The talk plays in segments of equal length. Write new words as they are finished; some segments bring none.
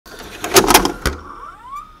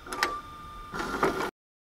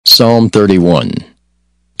Psalm 31.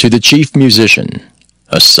 To the chief musician,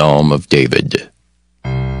 a psalm of David.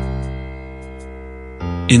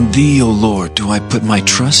 In Thee, O Lord, do I put my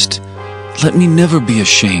trust. Let me never be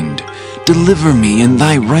ashamed. Deliver me in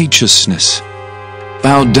Thy righteousness.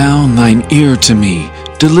 Bow down Thine ear to me.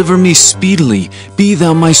 Deliver me speedily. Be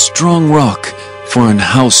Thou my strong rock, for an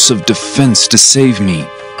house of defense to save me.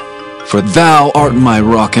 For Thou art my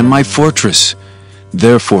rock and my fortress.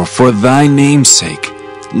 Therefore, for Thy name's sake,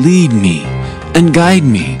 lead me and guide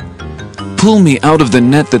me. Pull me out of the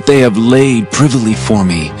net that they have laid privily for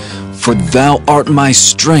me. For Thou art my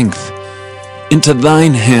strength. Into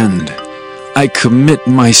Thine hand I commit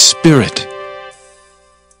my spirit.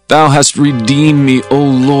 Thou hast redeemed me, O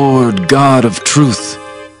Lord, God of truth.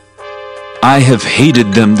 I have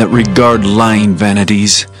hated them that regard lying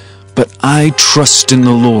vanities, but I trust in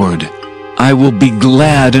the Lord. I will be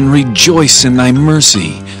glad and rejoice in Thy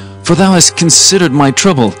mercy. For Thou hast considered my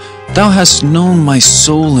trouble. Thou hast known my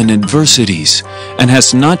soul in adversities, and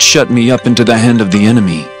hast not shut me up into the hand of the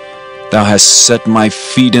enemy. Thou hast set my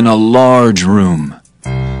feet in a large room.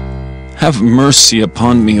 Have mercy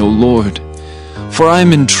upon me, O Lord, for I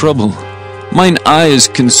am in trouble. Mine eye is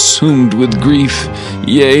consumed with grief,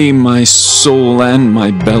 yea, my soul and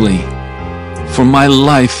my belly. For my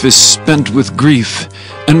life is spent with grief,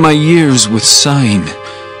 and my years with sighing.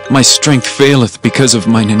 My strength faileth because of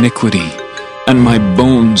mine iniquity, and my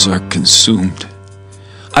bones are consumed.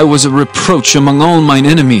 I was a reproach among all mine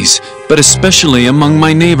enemies, but especially among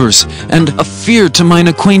my neighbors, and a fear to mine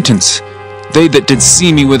acquaintance. They that did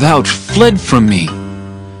see me without fled from me.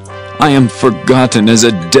 I am forgotten as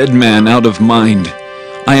a dead man out of mind.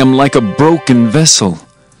 I am like a broken vessel.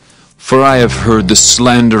 For I have heard the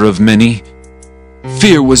slander of many.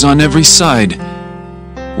 Fear was on every side.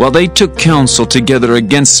 While they took counsel together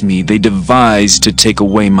against me, they devised to take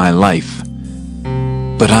away my life.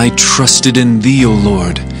 But I trusted in Thee, O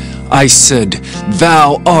Lord. I said,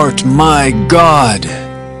 Thou art my God.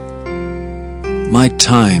 My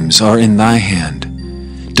times are in Thy hand.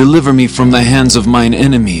 Deliver me from the hands of mine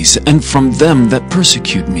enemies, and from them that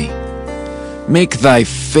persecute me. Make Thy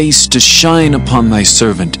face to shine upon Thy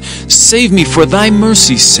servant. Save me for Thy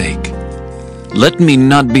mercy's sake. Let me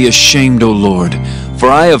not be ashamed, O Lord, for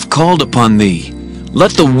I have called upon Thee.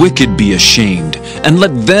 Let the wicked be ashamed, and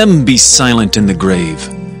let them be silent in the grave.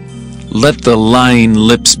 Let the lying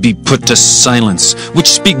lips be put to silence, which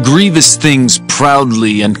speak grievous things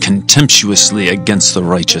proudly and contemptuously against the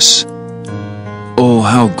righteous. Oh,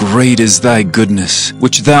 how great is Thy goodness,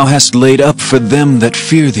 which Thou hast laid up for them that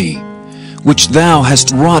fear Thee, which Thou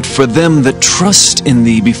hast wrought for them that trust in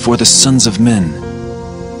Thee before the sons of men.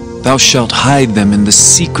 Thou shalt hide them in the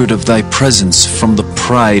secret of Thy presence from the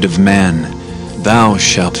pride of man. Thou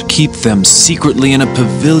shalt keep them secretly in a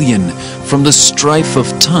pavilion from the strife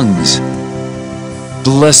of tongues.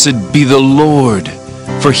 Blessed be the Lord,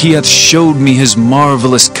 for He hath showed me His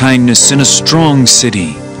marvelous kindness in a strong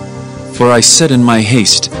city. For I said in my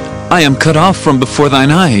haste, I am cut off from before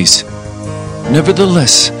Thine eyes.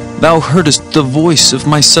 Nevertheless, Thou heardest the voice of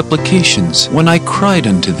my supplications when I cried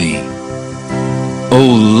unto Thee. O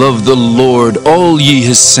love the Lord, all ye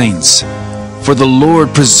His saints, for the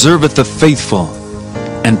Lord preserveth the faithful,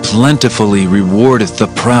 and plentifully rewardeth the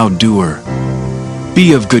proud doer.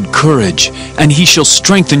 Be of good courage, and He shall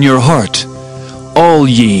strengthen your heart, all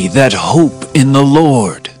ye that hope in the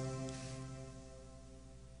Lord.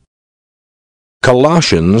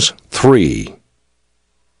 Colossians 3.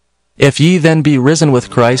 If ye then be risen with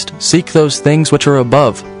Christ, seek those things which are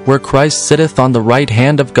above, where Christ sitteth on the right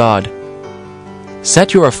hand of God.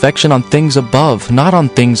 Set your affection on things above, not on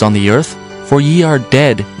things on the earth, for ye are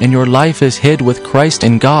dead, and your life is hid with Christ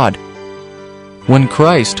in God. When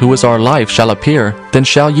Christ, who is our life, shall appear, then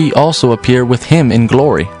shall ye also appear with Him in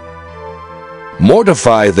glory.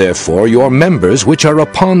 Mortify therefore your members which are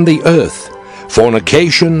upon the earth,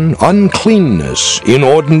 fornication, uncleanness,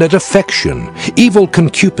 inordinate affection, evil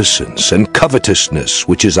concupiscence, and covetousness,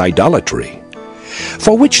 which is idolatry.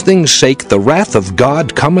 For which things' sake the wrath of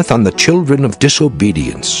God cometh on the children of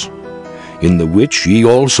disobedience, in the which ye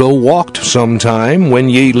also walked sometime when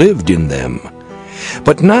ye lived in them.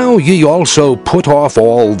 But now ye also put off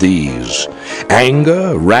all these: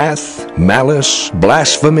 anger, wrath, malice,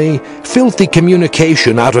 blasphemy, filthy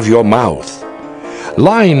communication out of your mouth.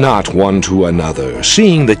 Lie not one to another,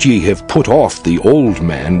 seeing that ye have put off the old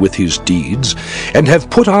man with his deeds, and have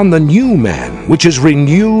put on the new man, which is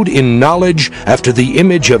renewed in knowledge after the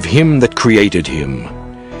image of Him that created him.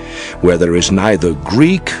 Where there is neither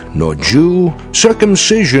Greek nor Jew,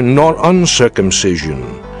 circumcision nor uncircumcision,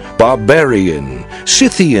 barbarian,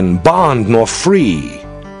 Scythian, bond nor free,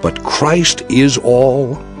 but Christ is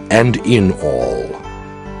all and in all.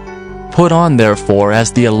 Put on, therefore,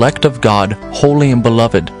 as the elect of God, holy and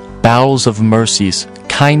beloved, bowels of mercies,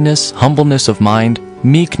 kindness, humbleness of mind,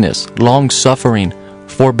 meekness, long-suffering,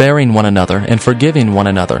 forbearing one another, and forgiving one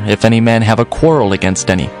another, if any man have a quarrel against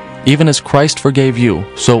any. Even as Christ forgave you,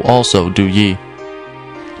 so also do ye.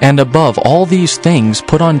 And above all these things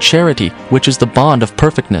put on charity, which is the bond of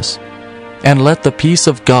perfectness. And let the peace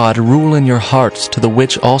of God rule in your hearts, to the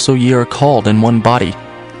which also ye are called in one body,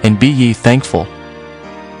 and be ye thankful.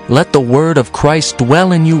 Let the word of Christ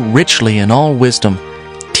dwell in you richly in all wisdom,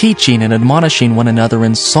 teaching and admonishing one another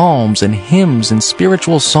in psalms and hymns and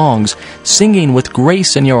spiritual songs, singing with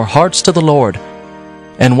grace in your hearts to the Lord.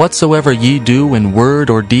 And whatsoever ye do in word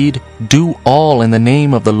or deed, do all in the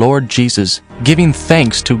name of the Lord Jesus, giving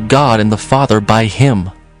thanks to God and the Father by him.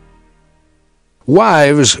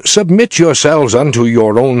 Wives, submit yourselves unto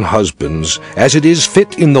your own husbands, as it is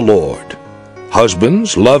fit in the Lord.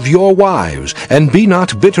 Husbands, love your wives, and be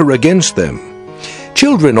not bitter against them.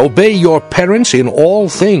 Children, obey your parents in all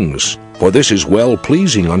things, for this is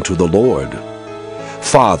well-pleasing unto the Lord.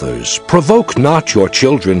 Fathers, provoke not your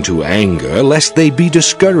children to anger, lest they be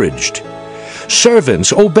discouraged.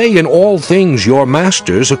 Servants, obey in all things your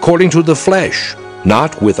masters according to the flesh,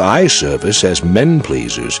 not with eye service as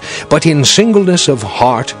men-pleasers, but in singleness of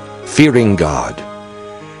heart, fearing God.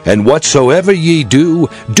 And whatsoever ye do,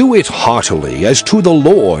 do it heartily, as to the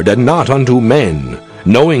Lord, and not unto men,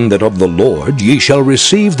 knowing that of the Lord ye shall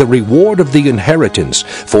receive the reward of the inheritance,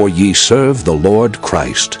 for ye serve the Lord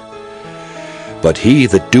Christ. But he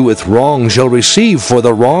that doeth wrong shall receive for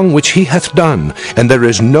the wrong which he hath done, and there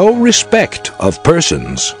is no respect of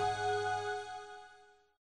persons.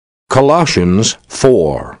 Colossians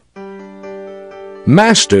 4.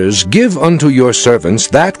 Masters, give unto your servants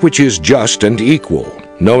that which is just and equal,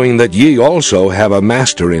 knowing that ye also have a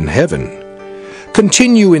master in heaven.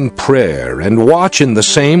 Continue in prayer, and watch in the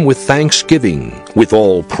same with thanksgiving, with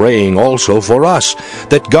all praying also for us,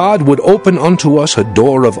 that God would open unto us a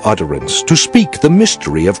door of utterance, to speak the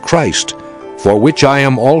mystery of Christ, for which I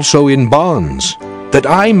am also in bonds, that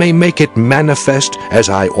I may make it manifest as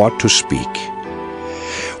I ought to speak.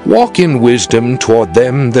 Walk in wisdom toward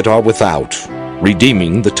them that are without,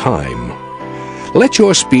 redeeming the time. Let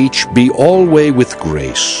your speech be alway with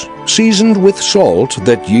grace, seasoned with salt,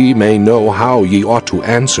 that ye may know how ye ought to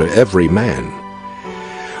answer every man.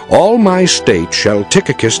 All my state shall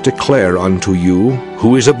Tychicus declare unto you,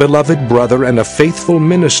 who is a beloved brother and a faithful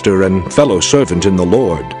minister and fellow servant in the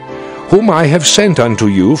Lord, whom I have sent unto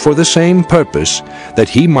you for the same purpose, that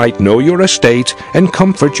he might know your estate and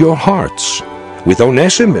comfort your hearts, with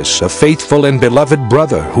Onesimus, a faithful and beloved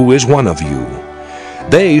brother, who is one of you.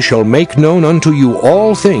 They shall make known unto you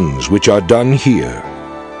all things which are done here.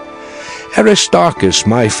 Aristarchus,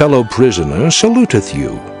 my fellow prisoner, saluteth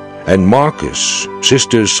you, and Marcus,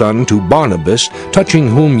 sister's son to Barnabas, touching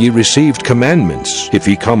whom ye received commandments, if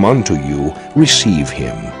he come unto you, receive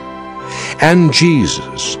him. And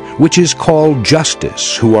Jesus, which is called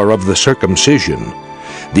Justus, who are of the circumcision,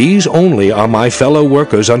 these only are my fellow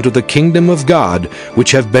workers unto the kingdom of God,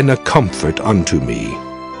 which have been a comfort unto me.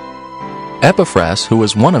 Epaphras, who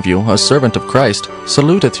is one of you, a servant of Christ,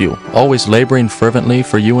 saluteth you, always laboring fervently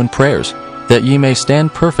for you in prayers, that ye may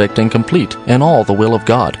stand perfect and complete in all the will of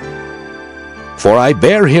God. For I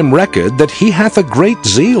bear him record that he hath a great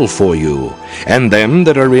zeal for you, and them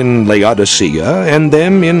that are in Laodicea, and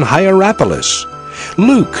them in Hierapolis.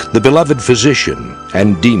 Luke, the beloved physician,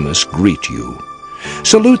 and Demas greet you.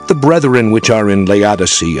 Salute the brethren which are in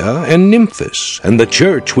Laodicea, and Nymphas, and the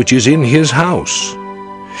church which is in his house.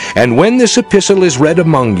 And when this epistle is read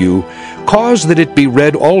among you, cause that it be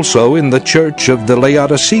read also in the church of the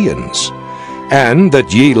Laodiceans, and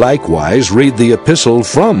that ye likewise read the epistle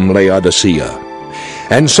from Laodicea.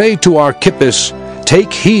 And say to Archippus,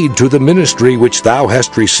 Take heed to the ministry which thou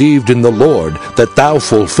hast received in the Lord, that thou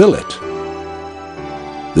fulfill it.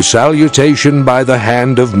 The salutation by the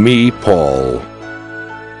hand of me, Paul.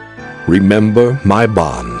 Remember my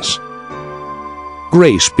bonds.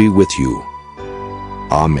 Grace be with you.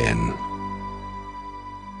 Amen.